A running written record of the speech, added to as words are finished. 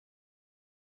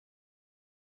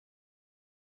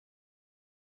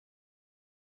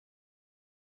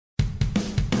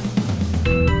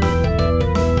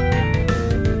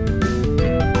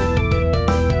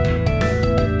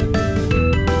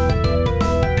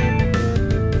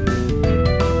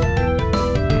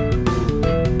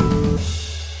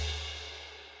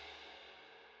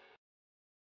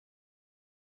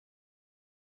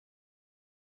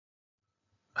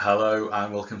Hello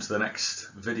and welcome to the next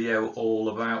video all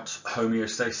about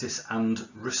homeostasis and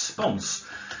response.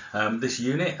 This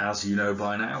unit, as you know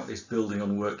by now, is building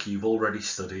on work you've already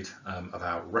studied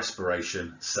about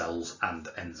respiration, cells and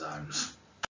enzymes.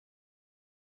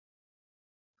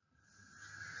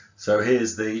 So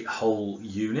here's the whole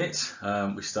unit.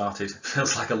 We started,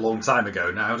 feels like a long time ago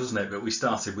now, doesn't it? But we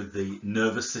started with the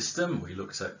nervous system. We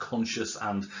looked at conscious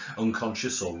and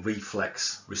unconscious or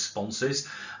reflex responses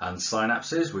and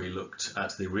synapses. We looked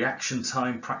at the reaction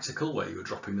time practical, where you were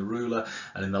dropping the ruler.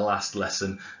 And in the last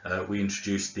lesson, we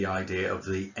introduced the idea of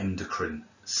the endocrine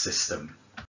system.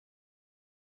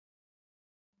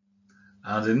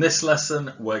 And in this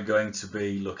lesson, we're going to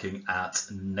be looking at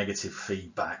negative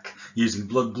feedback, using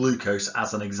blood glucose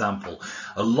as an example.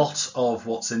 A lot of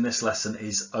what's in this lesson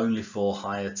is only for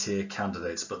higher tier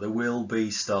candidates, but there will be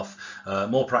stuff,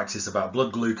 more practice about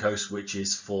blood glucose, which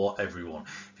is for everyone.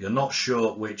 If you're not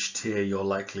sure which tier you're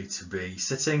likely to be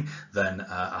sitting, then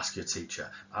ask your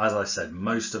teacher. As I said,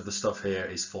 most of the stuff here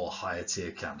is for higher tier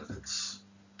candidates.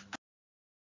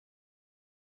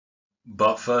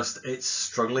 But first, it's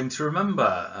struggling to remember.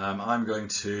 I'm going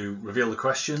to reveal the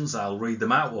questions. I'll read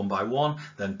them out one by one,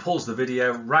 then pause the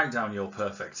video, write down your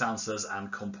perfect answers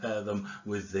and compare them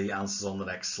with the answers on the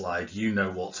next slide. You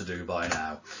know what to do by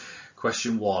now.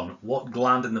 Question 1. What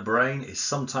gland in the brain is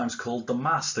sometimes called the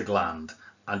master gland?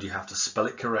 And you have to spell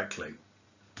it correctly.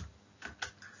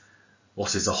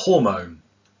 What is a hormone?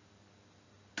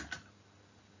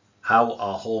 How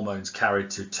are hormones carried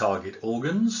to target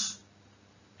organs?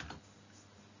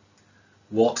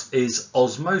 What is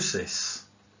osmosis?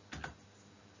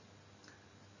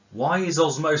 Why is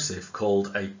osmosis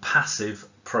called a passive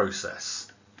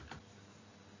process?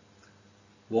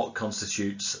 What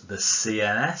constitutes the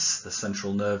CNS, the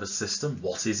central nervous system?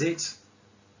 What is it?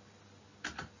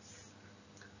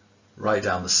 Write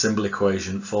down the symbol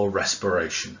equation for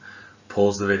respiration.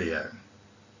 Pause the video.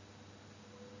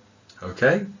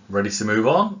 Okay, ready to move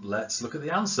on? Let's look at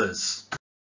the answers.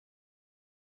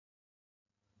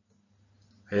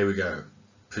 Here we go.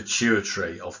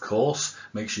 Pituitary, of course.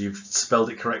 Make sure you've spelled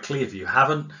it correctly. If you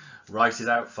haven't, write it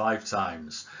out 5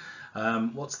 times.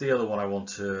 What's the other one I want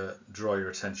to draw your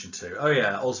attention to? Oh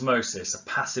yeah, osmosis, a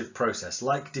passive process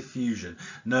like diffusion.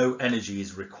 No energy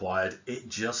is required. It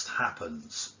just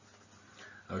happens.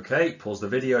 Okay, pause the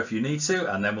video if you need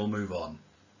to, and then we'll move on.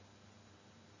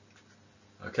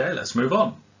 Okay, let's move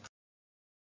on.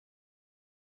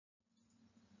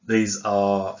 These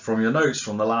are from your notes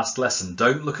from the last lesson.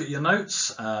 Don't look at your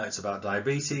notes. It's about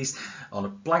diabetes. On a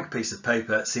blank piece of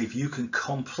paper, see if you can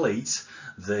complete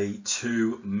the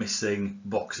 2 missing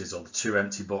boxes or the 2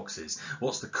 empty boxes.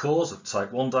 What's the cause of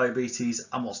type 1 diabetes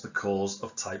and what's the cause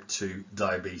of type 2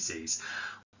 diabetes?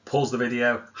 Pause the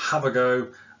video, have a go,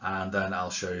 and then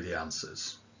I'll show you the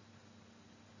answers.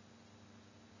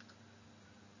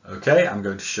 Okay, I'm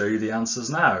going to show you the answers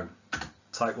now.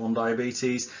 Type 1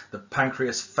 diabetes, the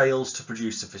pancreas fails to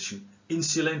produce sufficient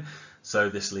insulin, so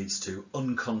this leads to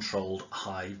uncontrolled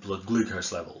high blood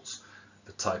glucose levels.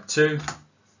 For type 2,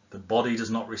 the body does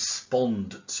not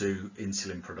respond to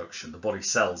insulin production. The body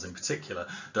cells in particular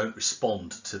don't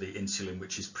respond to the insulin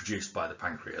which is produced by the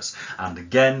pancreas. And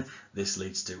again, this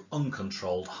leads to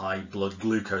uncontrolled high blood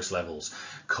glucose levels.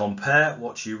 Compare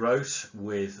what you wrote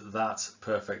with that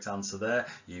perfect answer there.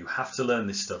 You have to learn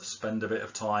this stuff. Spend a bit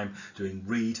of time doing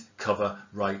read, cover,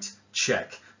 write,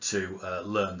 check to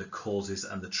learn the causes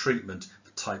and the treatment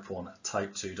for type 1,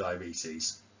 type 2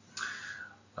 diabetes.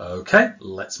 Okay,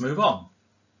 let's move on.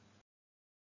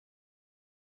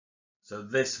 So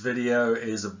this video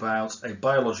is about a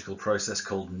biological process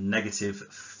called negative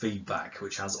feedback,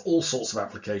 which has all sorts of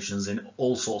applications in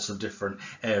all sorts of different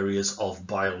areas of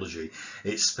biology.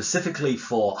 It's specifically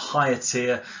for higher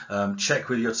tier. Check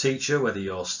with your teacher whether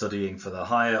you're studying for the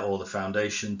higher or the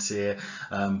foundation tier.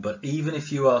 But even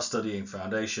if you are studying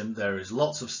foundation, there is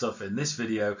lots of stuff in this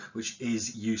video which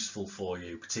is useful for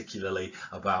you, particularly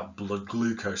about blood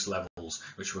glucose levels,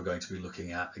 which we're going to be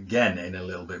looking at again in a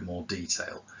little bit more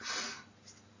detail.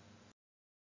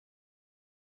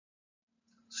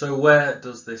 So where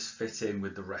does this fit in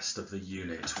with the rest of the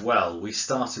unit? Well, we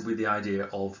started with the idea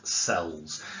of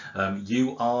cells.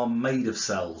 You are made of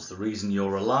cells. The reason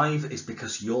you're alive is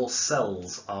because your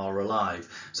cells are alive.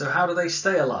 So how do they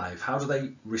stay alive? How do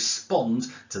they respond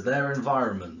to their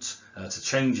environment, to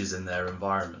changes in their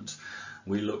environment?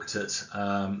 we looked at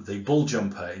the bull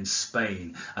jumper in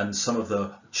Spain and some of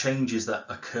the changes that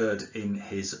occurred in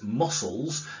his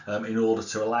muscles in order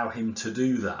to allow him to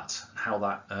do that,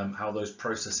 how those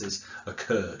processes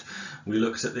occurred. We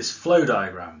looked at this flow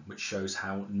diagram which shows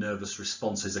how nervous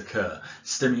responses occur: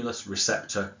 stimulus,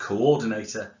 receptor,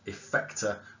 coordinator,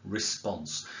 effector,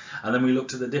 response. And then we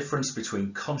looked at the difference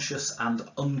between conscious and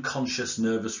unconscious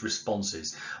nervous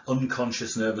responses.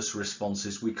 Unconscious nervous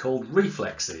responses we called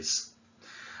reflexes.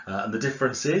 And the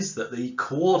difference is that the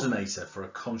coordinator for a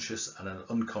conscious and an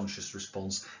unconscious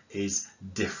response is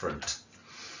different.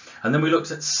 And then we looked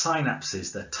at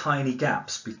synapses. They're tiny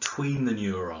gaps between the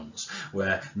neurons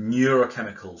where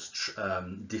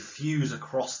neurochemicals diffuse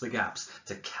across the gaps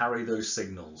to carry those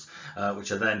signals,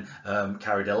 which are then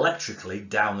carried electrically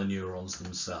down the neurons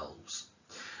themselves.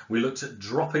 We looked at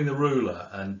dropping the ruler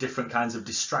and different kinds of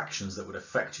distractions that would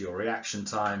affect your reaction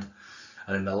time.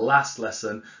 And in the last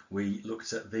lesson, we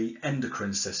looked at the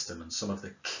endocrine system and some of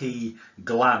the key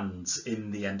glands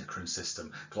in the endocrine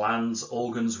system. Glands,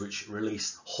 organs which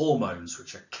release hormones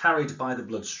which are carried by the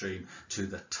bloodstream to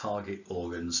the target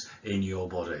organs in your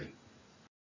body.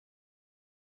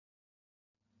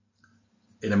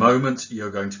 In a moment,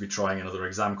 you're going to be trying another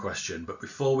exam question, but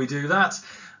before we do that,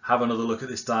 have another look at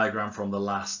this diagram from the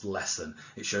last lesson.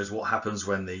 It shows what happens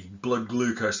when the blood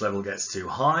glucose level gets too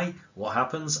high, what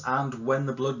happens, and when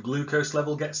the blood glucose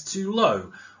level gets too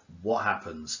low, what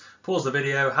happens. Pause the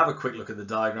video, have a quick look at the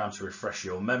diagram to refresh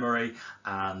your memory,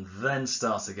 and then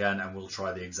start again and we'll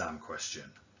try the exam question.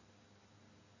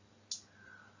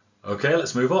 Okay,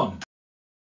 let's move on.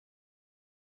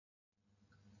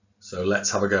 So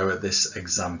let's have a go at this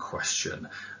exam question.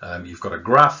 You've got a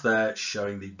graph there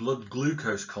showing the blood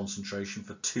glucose concentration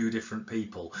for two different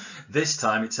people. This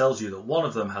time it tells you that one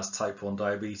of them has type 1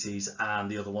 diabetes and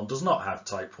the other one does not have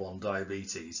type 1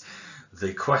 diabetes.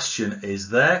 The question is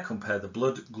there: compare the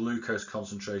blood glucose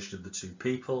concentration of the two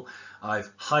people.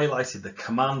 I've highlighted the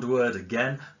command word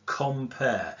again,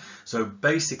 compare. So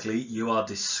basically you are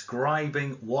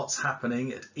describing what's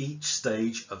happening at each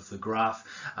stage of the graph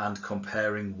and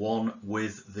comparing one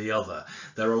with the other.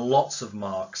 There are lots of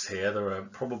marks here. There are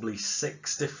probably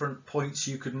 6 different points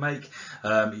you could make.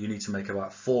 You need to make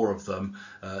about 4 of them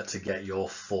to get your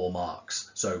 4 marks.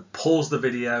 So pause the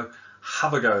video,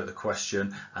 have a go at the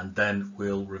question, and then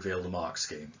we'll reveal the mark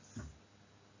scheme.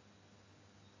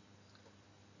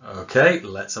 Okay,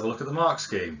 let's have a look at the mark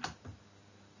scheme.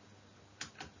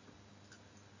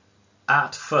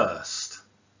 At first,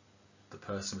 the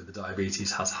person with the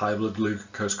diabetes has high blood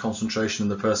glucose concentration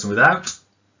than the person without.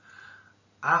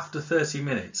 After 30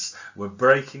 minutes, we're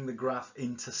breaking the graph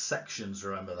into sections.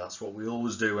 Remember, that's what we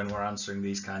always do when we're answering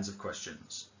these kinds of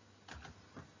questions.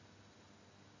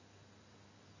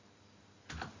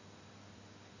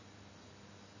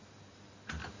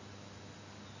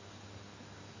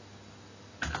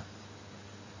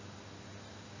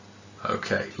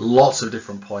 Okay, lots of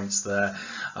different points there.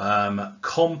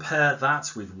 Compare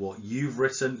that with what you've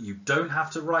written. You don't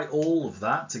have to write all of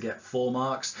that to get 4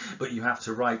 marks, but you have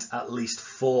to write at least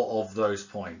 4 of those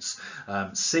points.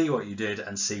 See what you did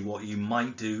and see what you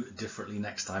might do differently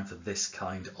next time for this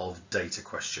kind of data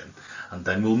question. And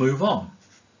then we'll move on.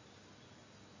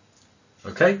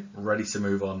 Okay, ready to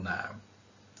move on now.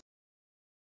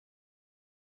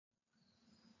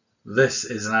 This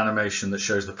is an animation that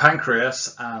shows the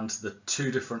pancreas and the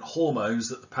 2 different hormones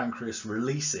that the pancreas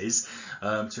releases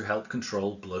to help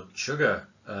control blood sugar,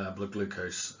 blood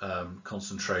glucose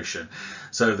concentration.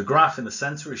 So the graph in the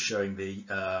center is showing the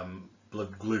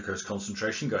blood glucose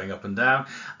concentration going up and down,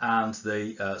 and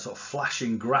the sort of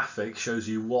flashing graphic shows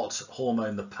you what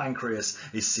hormone the pancreas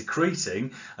is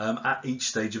secreting at each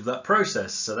stage of that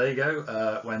process. So there you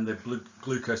go. When the blood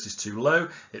glucose is too low,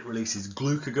 it releases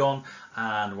glucagon,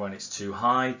 and when it's too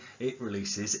high, it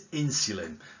releases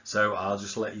insulin. So I'll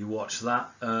just let you watch that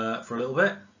for a little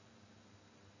bit.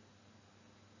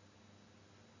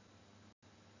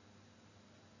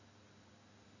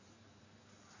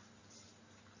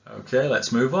 Okay,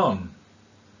 let's move on.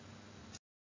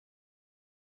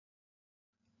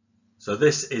 So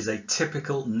this is a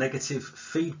typical negative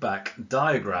feedback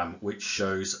diagram which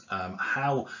shows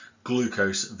how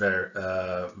glucose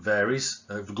varies,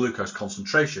 glucose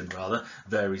concentration rather,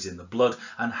 varies in the blood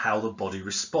and how the body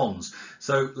responds.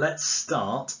 So let's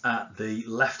start at the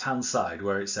left hand side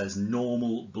where it says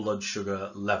normal blood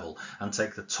sugar level and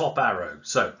take the top arrow.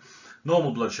 So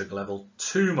normal blood sugar level,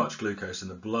 too much glucose in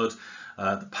the blood.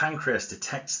 The pancreas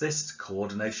detects this, it's a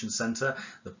coordination center.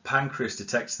 The pancreas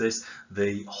detects this.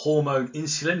 The hormone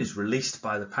insulin is released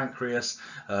by the pancreas.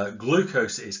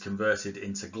 Glucose is converted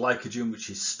into glycogen,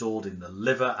 which is stored in the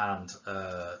liver and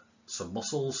some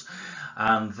muscles,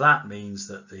 and that means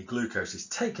that the glucose is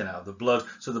taken out of the blood,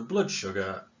 so the blood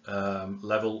sugar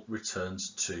level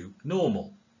returns to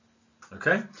normal.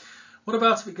 Okay, what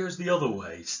about if it goes the other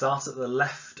way? Start at the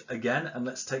left again, and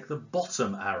let's take the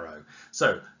bottom arrow.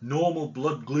 So normal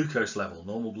blood glucose level,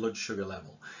 normal blood sugar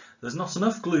level. There's not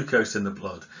enough glucose in the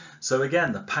blood. So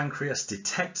again, the pancreas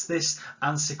detects this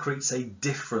and secretes a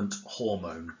different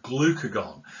hormone,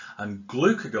 glucagon. And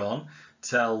glucagon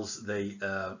tells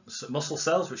the muscle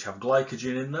cells, which have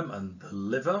glycogen in them, and the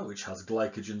liver, which has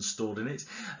glycogen stored in it,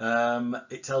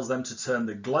 it tells them to turn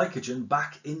the glycogen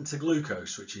back into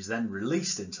glucose, which is then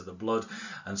released into the blood.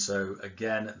 And so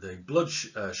again, the blood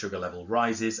sugar level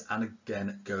rises and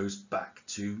again goes back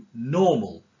to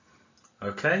normal.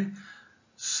 Okay.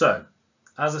 So,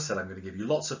 as I said, I'm going to give you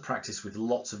lots of practice with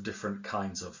lots of different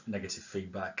kinds of negative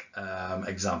feedback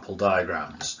example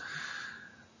diagrams.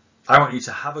 I want you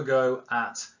to have a go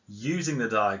at using the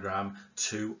diagram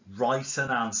to write an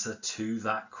answer to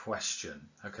that question.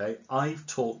 Okay, I've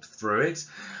talked through it.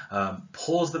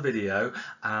 Pause the video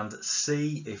and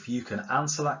see if you can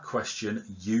answer that question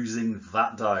using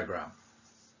that diagram.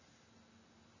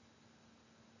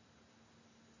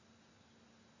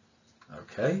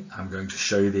 Okay, I'm going to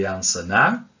show you the answer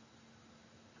now.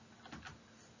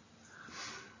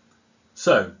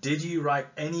 So, did you write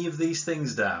any of these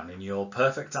things down in your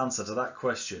perfect answer to that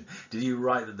question? Did you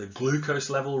write that the glucose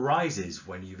level rises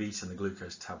when you've eaten the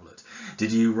glucose tablet?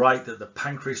 Did you write that the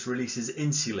pancreas releases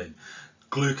insulin?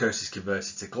 Glucose is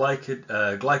converted to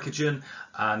glycogen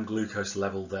and glucose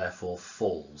level therefore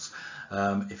falls.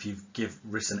 If you've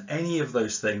written any of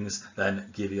those things, then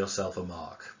give yourself a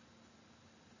mark.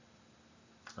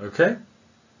 Okay,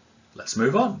 let's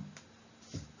move on.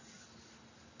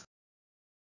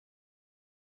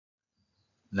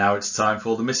 Now it's time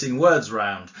for the missing words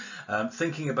round.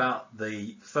 Thinking about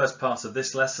the first part of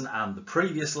this lesson and the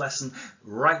previous lesson,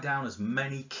 write down as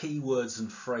many key words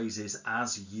and phrases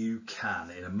as you can.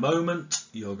 In a moment,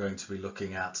 you're going to be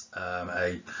looking at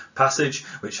a passage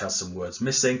which has some words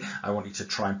missing. I want you to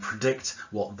try and predict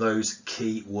what those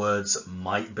key words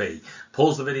might be.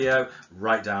 Pause the video,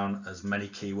 write down as many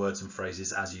key words and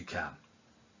phrases as you can.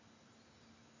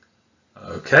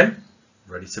 Okay,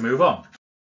 ready to move on.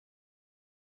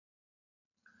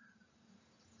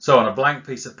 So on a blank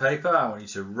piece of paper, I want you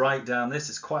to write down this.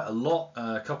 It's quite a lot,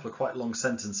 a couple of quite long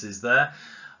sentences there,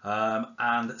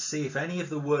 and see if any of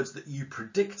the words that you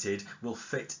predicted will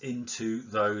fit into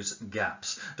those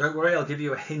gaps. Don't worry, I'll give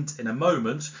you a hint in a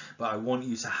moment, but I want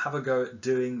you to have a go at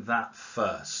doing that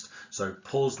first. So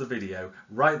pause the video,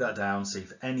 write that down, see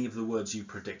if any of the words you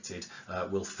predicted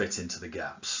will fit into the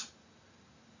gaps.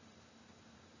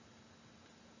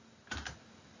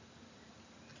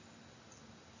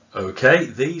 Okay,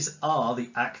 these are the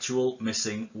actual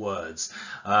missing words.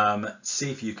 See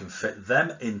if you can fit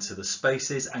them into the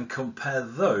spaces and compare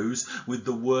those with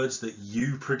the words that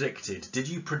you predicted. Did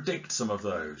you predict some of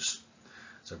those?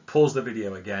 So pause the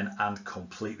video again and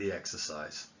complete the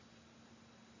exercise.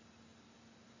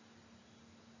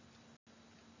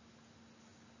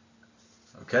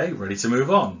 Okay, ready to move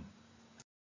on.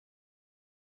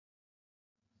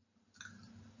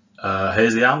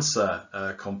 Here's the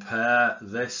answer. Compare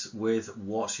this with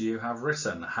what you have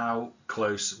written. How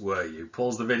close were you?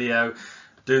 Pause the video,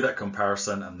 do that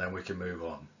comparison, and then we can move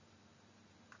on.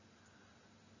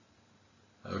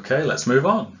 Okay, let's move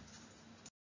on.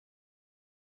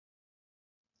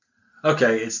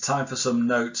 Okay, it's time for some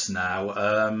notes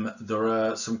now. There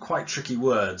are some quite tricky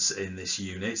words in this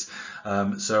unit,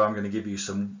 so I'm going to give you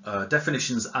some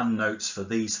definitions and notes for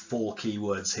these 4 key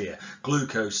words here.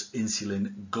 Glucose,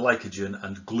 insulin, glycogen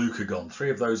and glucagon.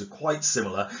 3 of those are quite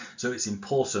similar, so it's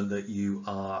important that you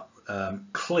are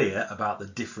clear about the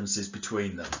differences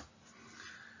between them.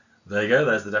 There you go,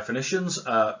 there's the definitions.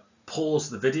 Pause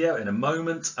the video in a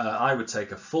moment. I would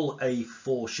take a full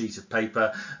A4 sheet of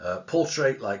paper,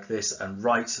 portrait like this, and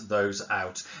write those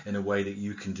out in a way that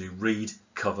you can do read,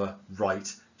 cover,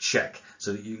 write, check,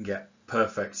 so that you can get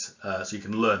perfect, so you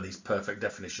can learn these perfect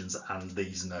definitions and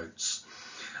these notes.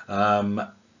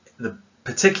 The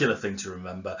particular thing to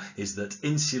remember is that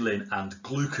insulin and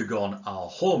glucagon are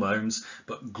hormones,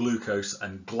 but glucose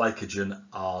and glycogen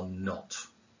are not.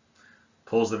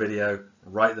 Pause the video,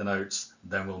 write the notes,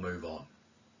 then we'll move on.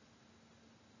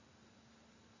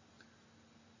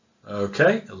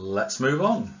 Okay, let's move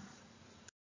on.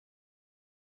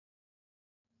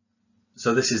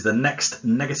 So this is the next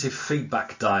negative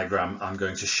feedback diagram I'm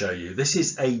going to show you. This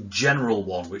is a general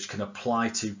one which can apply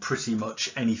to pretty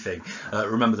much anything.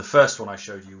 Remember the first one I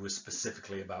showed you was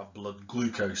specifically about blood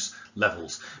glucose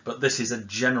levels, but this is a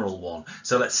general one.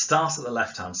 So let's start at the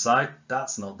left hand side.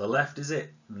 That's not the left, is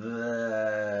it?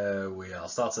 There we are.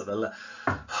 Start at the left.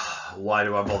 Why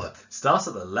do I bother? Start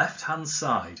at the left hand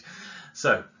side.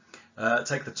 So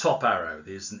take the top arrow.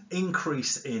 There's an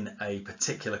increase in a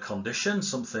particular condition.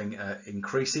 Something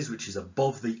increases, which is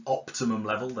above the optimum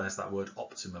level. There's that word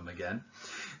optimum again.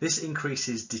 This increase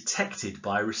is detected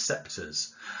by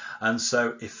receptors. And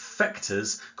so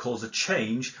effectors cause a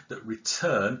change that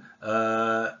return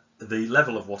the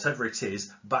level of whatever it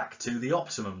is back to the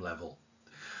optimum level.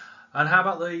 And how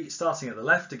about starting at the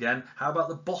left again, how about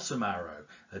the bottom arrow?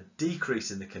 A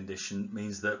decrease in the condition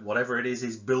means that whatever it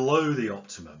is below the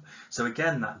optimum. So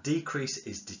again, that decrease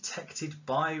is detected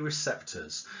by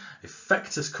receptors.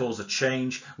 Effectors cause a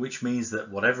change, which means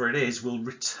that whatever it is will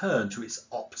return to its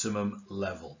optimum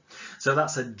level. So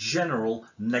that's a general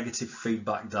negative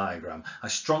feedback diagram. I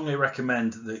strongly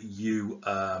recommend that you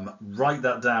write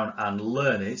that down and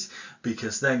learn it,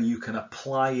 because then you can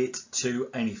apply it to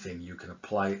anything. You can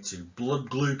apply it to blood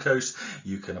glucose,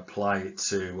 you can apply it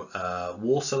to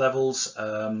water levels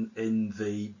in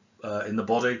the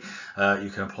body, you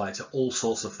can apply it to all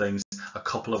sorts of things. A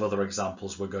couple of other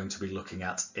examples we're going to be looking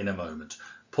at in a moment.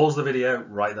 Pause the video,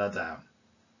 write that down.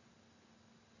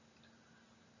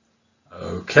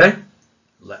 Okay,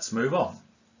 let's move on.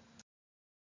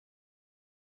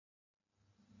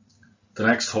 The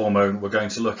next hormone we're going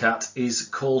to look at is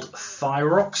called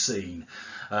thyroxine.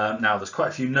 Now there's quite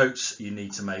a few notes you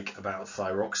need to make about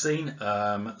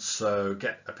thyroxine, so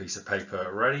get a piece of paper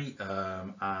ready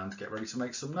and get ready to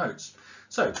make some notes.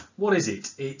 So what is it?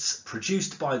 It's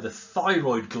produced by the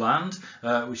thyroid gland,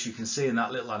 which you can see in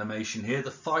that little animation here.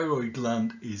 The thyroid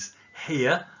gland is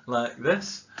here like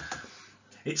this.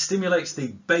 It stimulates the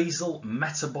basal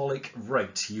metabolic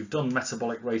rate. You've done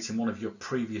metabolic rate in one of your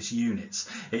previous units.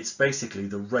 It's basically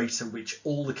the rate at which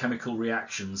all the chemical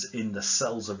reactions in the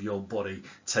cells of your body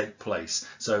take place.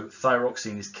 So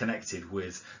thyroxine is connected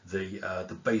with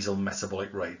the basal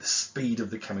metabolic rate, the speed of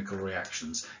the chemical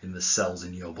reactions in the cells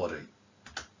in your body.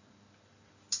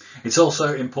 It's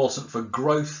also important for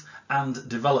growth and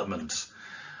development,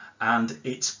 and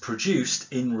it's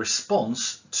produced in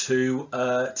response to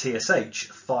TSH,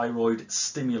 thyroid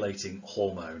stimulating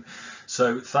hormone.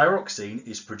 So thyroxine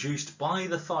is produced by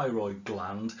the thyroid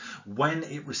gland when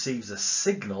it receives a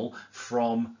signal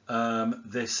from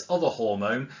this other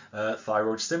hormone,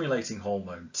 thyroid stimulating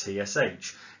hormone,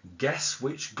 TSH. Guess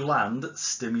which gland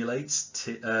secretes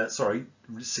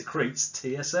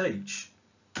TSH?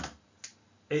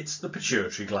 It's the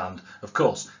pituitary gland, of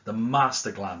course, the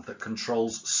master gland that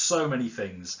controls so many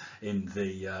things in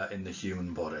the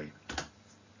human body.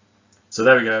 So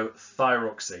there we go,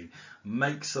 thyroxine.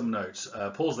 Make some notes.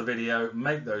 Pause the video,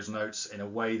 make those notes in a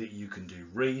way that you can do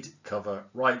read, cover,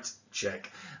 write,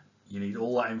 check. You need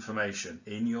all that information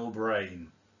in your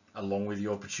brain, along with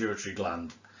your pituitary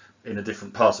gland, in a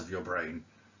different part of your brain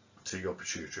to your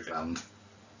pituitary gland.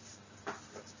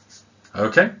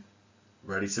 Okay,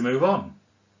 ready to move on.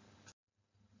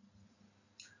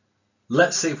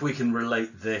 Let's see if we can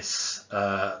relate this,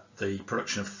 the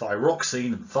production of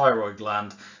thyroxine and thyroid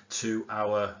gland, to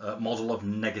our model of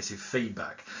negative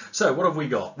feedback. So what have we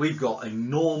got? We've got a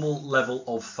normal level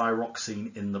of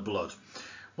thyroxine in the blood.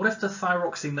 What if the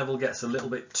thyroxine level gets a little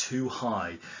bit too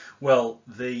high? Well,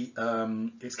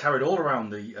 it's carried all around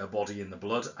the body in the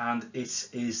blood, and it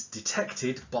is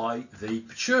detected by the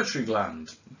pituitary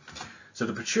gland. So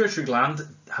the pituitary gland,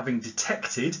 having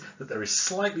detected that there is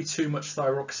slightly too much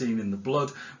thyroxine in the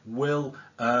blood, will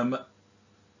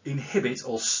inhibit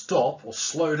or stop or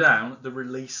slow down the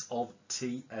release of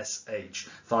TSH,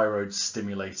 thyroid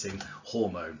stimulating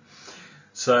hormone.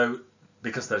 So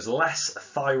because there's less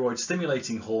thyroid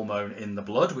stimulating hormone in the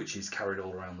blood, which is carried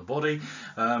all around the body,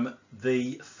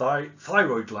 the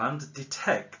thyroid gland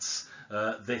detects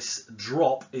this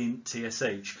drop in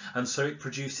TSH, and so it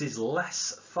produces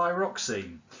less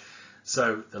thyroxine.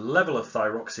 So the level of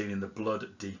thyroxine in the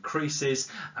blood decreases,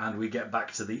 and we get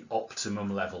back to the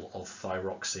optimum level of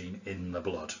thyroxine in the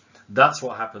blood. That's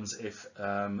what happens if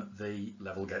the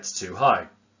level gets too high.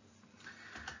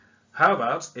 How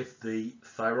about if the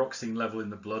thyroxine level in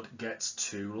the blood gets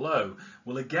too low?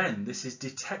 Well, again, this is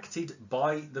detected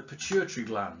by the pituitary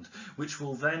gland, which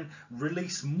will then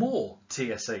release more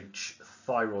TSH,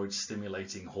 thyroid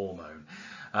stimulating hormone.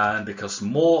 And because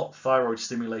more thyroid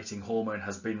stimulating hormone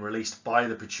has been released by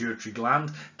the pituitary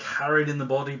gland, carried in the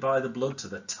body by the blood to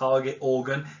the target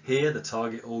organ. Here, the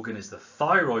target organ is the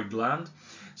thyroid gland.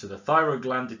 So the thyroid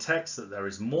gland detects that there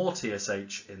is more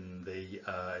TSH in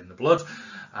the blood,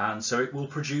 and so it will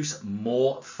produce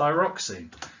more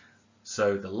thyroxine.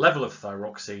 So the level of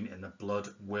thyroxine in the blood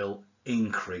will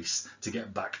increase to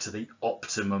get back to the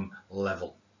optimum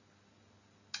level.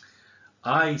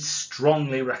 I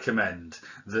strongly recommend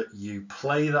that you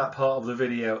play that part of the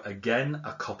video again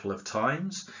a couple of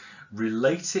times,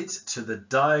 relate it to the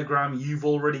diagram you've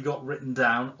already got written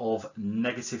down of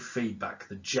negative feedback,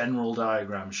 the general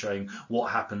diagram showing what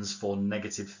happens for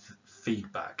negative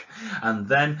feedback, and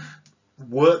then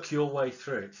work your way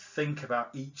through it. Think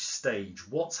about each stage,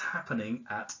 what's happening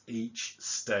at each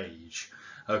stage.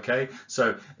 Okay,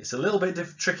 so it's a little bit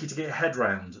tricky to get your head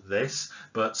around this,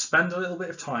 but spend a little bit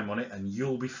of time on it and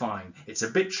you'll be fine. It's a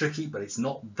bit tricky, but it's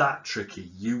not that tricky.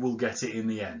 You will get it in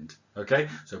the end. Okay,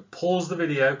 so pause the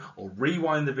video or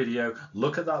rewind the video,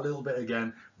 look at that little bit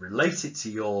again, relate it to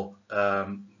your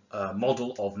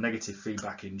model of negative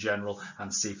feedback in general,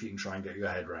 and see if you can try and get your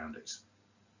head around it.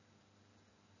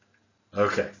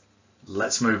 Okay,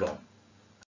 let's move on.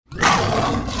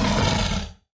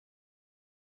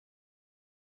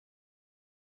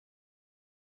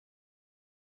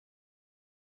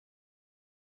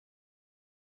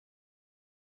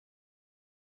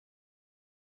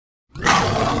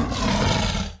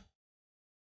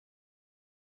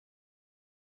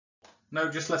 No,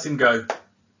 just let him go.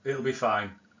 It'll be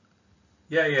fine.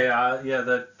 Yeah.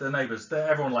 The neighbours.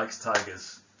 Everyone likes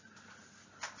tigers.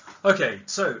 Okay,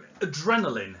 so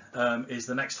adrenaline is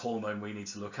the next hormone we need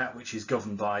to look at, which is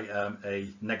governed by a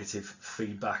negative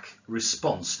feedback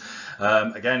response.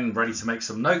 Again, ready to make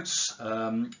some notes.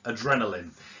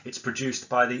 Adrenaline. It's produced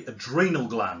by the adrenal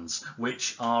glands,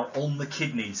 which are on the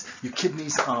kidneys. Your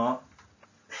kidneys are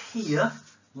here,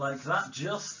 like that,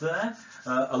 just there.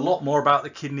 A lot more about the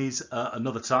kidneys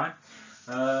another time.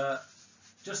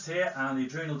 Just here, and the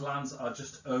adrenal glands are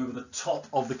just over the top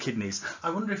of the kidneys.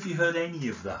 I wonder if you heard any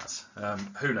of that.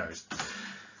 Who knows?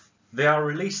 They are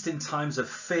released in times of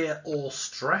fear or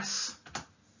stress.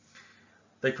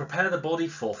 They prepare the body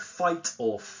for fight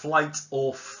or flight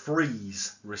or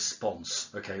freeze response,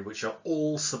 okay, which are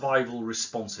all survival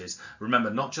responses.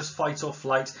 Remember, not just fight or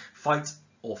flight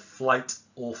or flight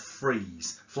or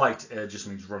freeze. Flight just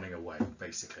means running away,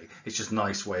 basically. It's just a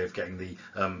nice way of getting the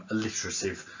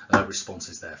alliterative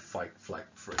responses there, fight, flight,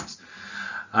 freeze.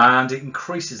 And it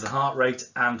increases the heart rate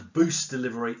and boosts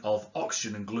delivery of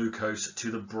oxygen and glucose to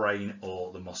the brain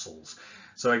or the muscles.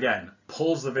 So again,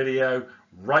 pause the video,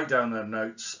 write down the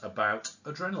notes about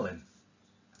adrenaline.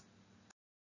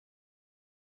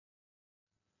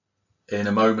 In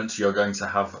a moment, you're going to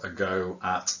have a go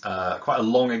at quite a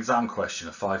long exam question,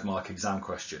 a 5-mark exam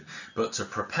question. But to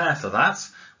prepare for that,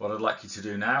 what I'd like you to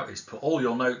do now is put all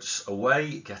your notes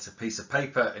away, get a piece of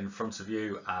paper in front of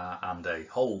you and a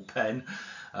whole pen,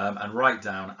 and write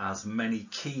down as many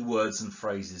key words and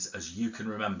phrases as you can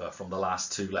remember from the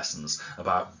last 2 lessons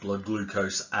about blood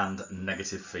glucose and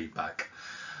negative feedback.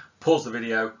 Pause the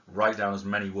video, write down as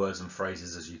many words and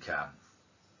phrases as you can.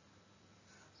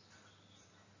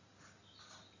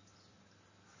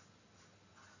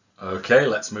 Okay,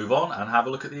 let's move on and have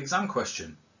a look at the exam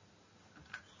question.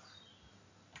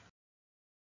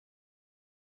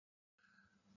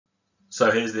 So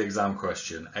here's the exam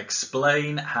question.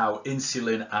 Explain how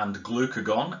insulin and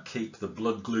glucagon keep the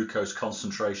blood glucose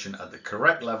concentration at the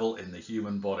correct level in the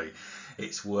human body.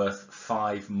 It's worth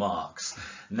 5 marks.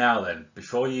 Now then,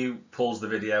 before you pause the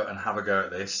video and have a go at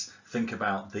this, think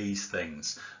about these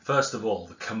things. First of all,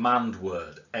 the command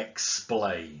word,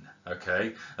 explain.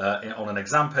 Okay, on an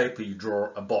exam paper you draw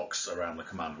a box around the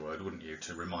command word, wouldn't you,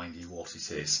 to remind you what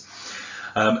it is.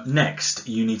 Next,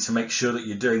 you need to make sure that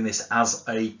you're doing this as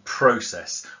a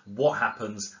process. What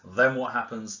happens, then what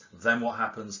happens, then what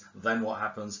happens, then what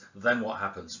happens, then what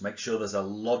happens. Make sure there's a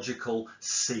logical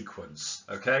sequence,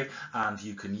 okay? And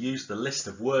you can use the list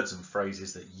of words and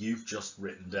phrases that you've just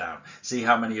written down. See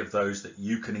how many of those that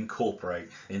you can incorporate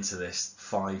into this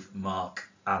 5-mark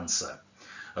answer.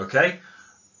 Okay?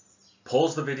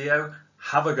 Pause the video,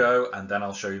 have a go, and then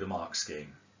I'll show you the mark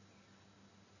scheme.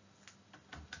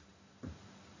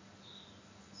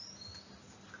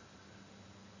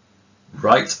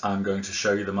 Right, I'm going to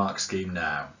show you the mark scheme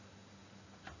now.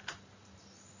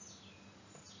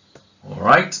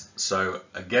 Alright, so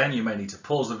again you may need to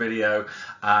pause the video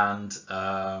and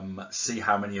see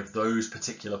how many of those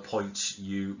particular points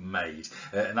you made.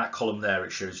 In that column there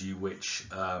it shows you which,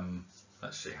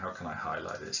 let's see, how can I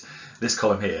highlight this? This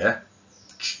column here,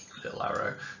 little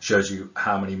arrow, shows you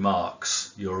how many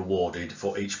marks you're awarded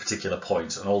for each particular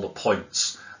point, and all the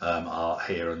points are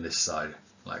here on this side,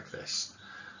 like this.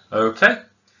 Okay,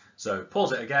 so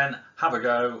pause it again, have a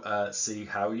go, see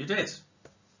how you did.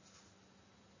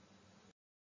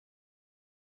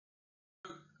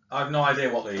 I've no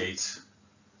idea what they eat.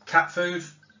 Cat food?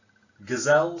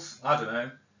 Gazelles? I don't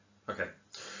know. Okay.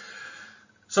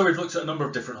 So we've looked at a number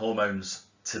of different hormones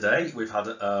today. We've had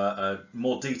a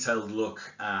more detailed look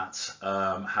at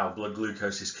how blood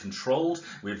glucose is controlled.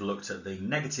 We've looked at the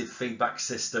negative feedback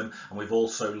system, and we've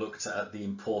also looked at the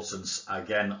importance,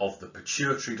 again, of the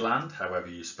pituitary gland, however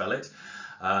you spell it.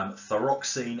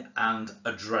 Thyroxine and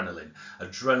adrenaline.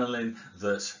 Adrenaline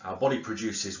that our body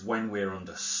produces when we're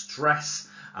under stress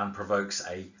and provokes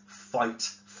a fight,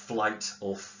 flight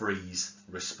or freeze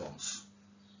response.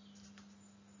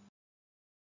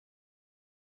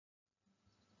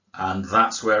 And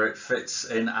that's where it fits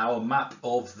in our map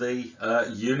of the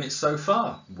unit so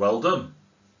far. Well done.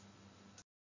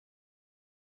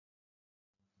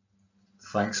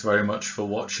 Thanks very much for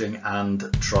watching and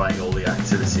trying all the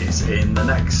activities. In the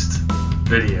next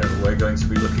video, we're going to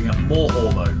be looking at more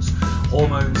hormones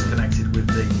connected with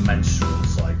the menstrual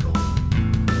cycle.